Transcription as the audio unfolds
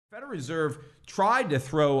Reserve tried to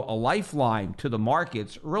throw a lifeline to the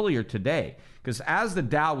markets earlier today, because as the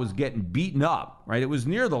Dow was getting beaten up, right, it was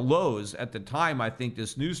near the lows at the time I think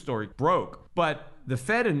this news story broke, but the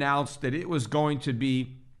Fed announced that it was going to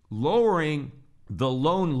be lowering the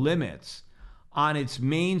loan limits on its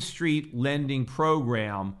Main Street lending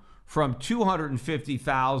program from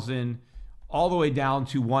 250,000 all the way down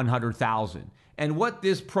to 100,000. And what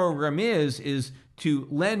this program is to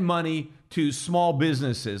lend money to small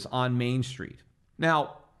businesses on Main Street.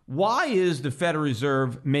 Now, why is the Federal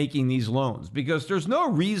Reserve making these loans? Because there's no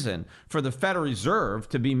reason for the Federal Reserve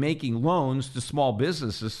to be making loans to small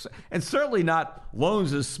businesses, and certainly not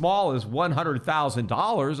loans as small as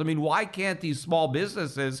 $100,000. I mean, why can't these small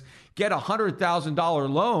businesses get a $100,000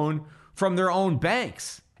 loan from their own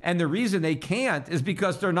banks? And the reason they can't is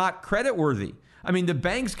because they're not creditworthy. I mean, the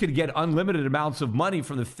banks could get unlimited amounts of money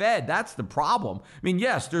from the Fed. That's the problem. I mean,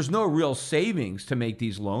 yes, there's no real savings to make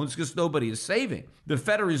these loans because nobody is saving. The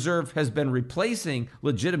Federal Reserve has been replacing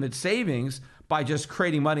legitimate savings by just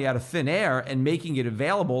creating money out of thin air and making it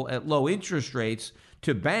available at low interest rates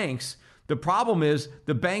to banks. The problem is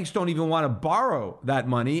the banks don't even want to borrow that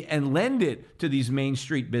money and lend it to these Main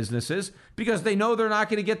Street businesses because they know they're not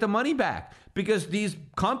going to get the money back, because these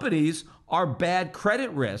companies are bad credit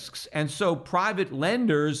risks. And so private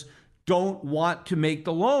lenders don't want to make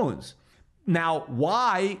the loans. Now,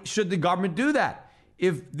 why should the government do that?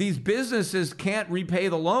 If these businesses can't repay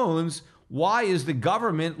the loans, why is the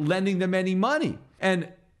government lending them any money? And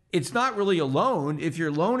it's not really a loan. If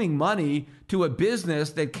you're loaning money to a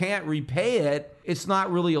business that can't repay it, it's not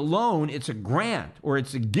really a loan, it's a grant or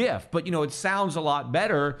it's a gift. But, it sounds a lot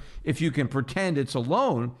better if you can pretend it's a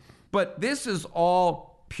loan. But this is all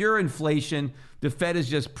pure inflation. The Fed is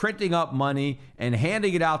just printing up money and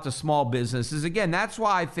handing it out to small businesses. Again, that's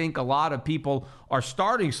why I think a lot of people are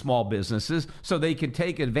starting small businesses so they can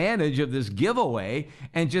take advantage of this giveaway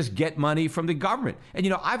and just get money from the government.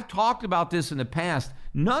 And, I've talked about this in the past.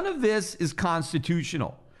 None of this is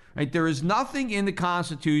constitutional, right? There is nothing in the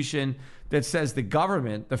Constitution that says the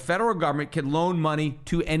government, the federal government, can loan money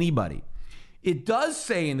to anybody. It does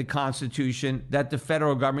say in the Constitution that the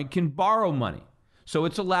federal government can borrow money. So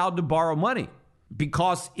it's allowed to borrow money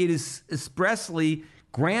because it is expressly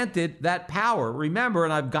granted that power. Remember,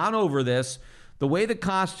 and I've gone over this, the way the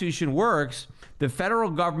Constitution works, the federal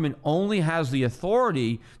government only has the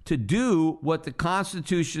authority to do what the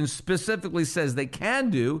Constitution specifically says they can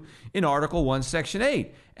do in Article 1, Section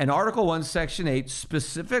 8. And Article 1, Section 8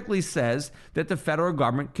 specifically says that the federal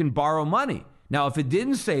government can borrow money. Now, if it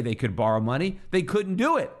didn't say they could borrow money, they couldn't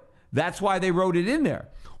do it. That's why they wrote it in there.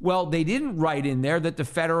 Well, they didn't write in there that the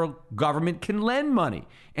federal government can lend money.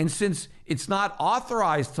 And since it's not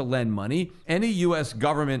authorized to lend money, any U.S.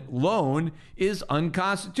 government loan is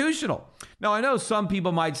unconstitutional. Now, I know some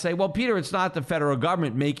people might say, well, Peter, it's not the federal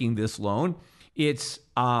government making this loan. It's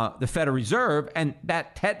the Federal Reserve. And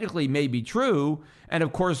that technically may be true. And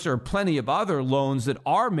of course, there are plenty of other loans that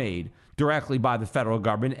are made directly by the federal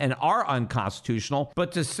government and are unconstitutional.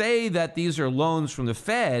 But to say that these are loans from the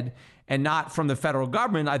Fed and not from the federal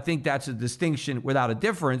government, I think that's a distinction without a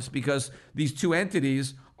difference, because these two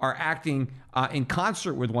entities are acting in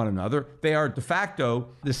concert with one another. They are de facto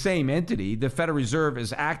the same entity. The Federal Reserve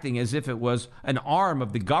is acting as if it was an arm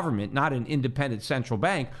of the government, not an independent central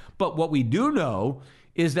bank. But what we do know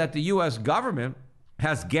is that the U.S. government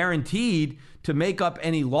has guaranteed to make up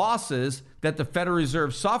any losses that the Federal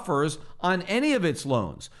Reserve suffers on any of its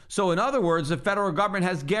loans. So in other words, the federal government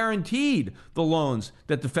has guaranteed the loans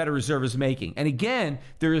that the Federal Reserve is making. And again,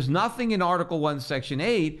 there is nothing in Article 1, Section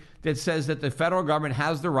 8 that says that the federal government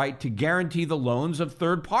has the right to guarantee the loans of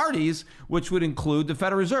third parties, which would include the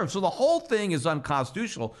Federal Reserve. So the whole thing is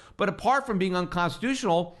unconstitutional. But apart from being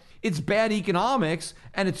unconstitutional, it's bad economics,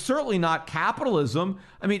 and it's certainly not capitalism.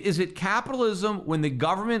 I mean, is it capitalism when the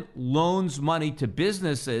government loans money to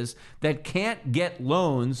businesses that can't get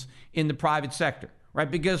loans in the private sector,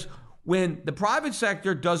 right? Because when the private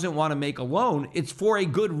sector doesn't want to make a loan, it's for a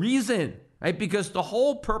good reason, right? Because the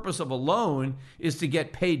whole purpose of a loan is to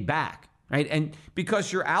get paid back, right? And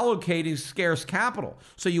because you're allocating scarce capital.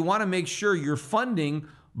 So you want to make sure you're funding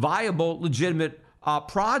viable, legitimate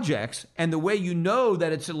projects. And the way you know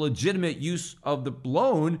that it's a legitimate use of the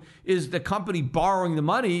loan is the company borrowing the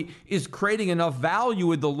money is creating enough value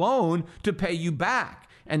with the loan to pay you back.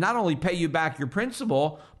 And not only pay you back your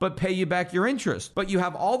principal, but pay you back your interest. But you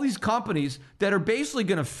have all these companies that are basically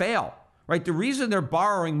going to fail, right? The reason they're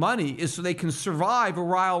borrowing money is so they can survive a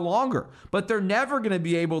while longer, but they're never going to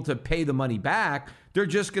be able to pay the money back. They're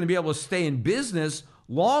just going to be able to stay in business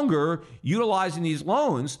longer utilizing these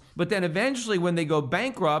loans. But then eventually when they go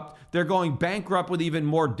bankrupt, they're going bankrupt with even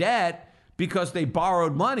more debt because they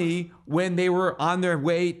borrowed money when they were on their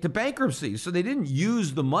way to bankruptcy. So they didn't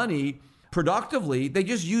use the money productively. They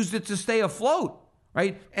just used it to stay afloat,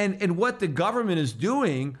 right? And what the government is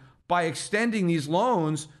doing by extending these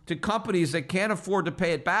loans to companies that can't afford to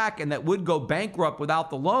pay it back and that would go bankrupt without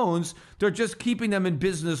the loans, they're just keeping them in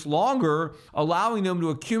business longer, allowing them to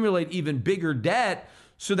accumulate even bigger debt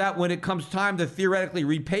so that when it comes time to theoretically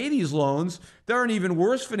repay these loans, they're in even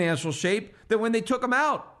worse financial shape than when they took them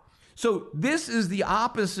out. So this is the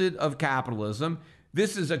opposite of capitalism.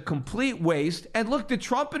 This is a complete waste. And look, the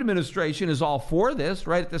Trump administration is all for this,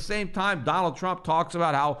 right? At the same time, Donald Trump talks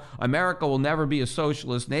about how America will never be a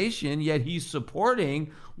socialist nation, yet he's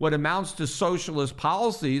supporting what amounts to socialist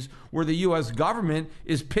policies where the U.S. government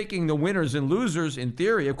is picking the winners and losers in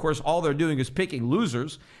theory. Of course, all they're doing is picking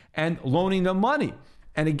losers and loaning them money.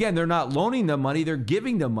 And again, they're not loaning them money, they're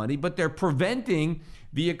giving them money, but they're preventing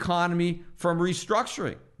the economy from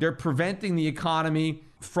restructuring. They're preventing the economy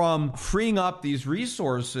from freeing up these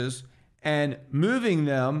resources and moving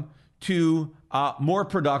them to more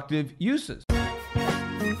productive uses.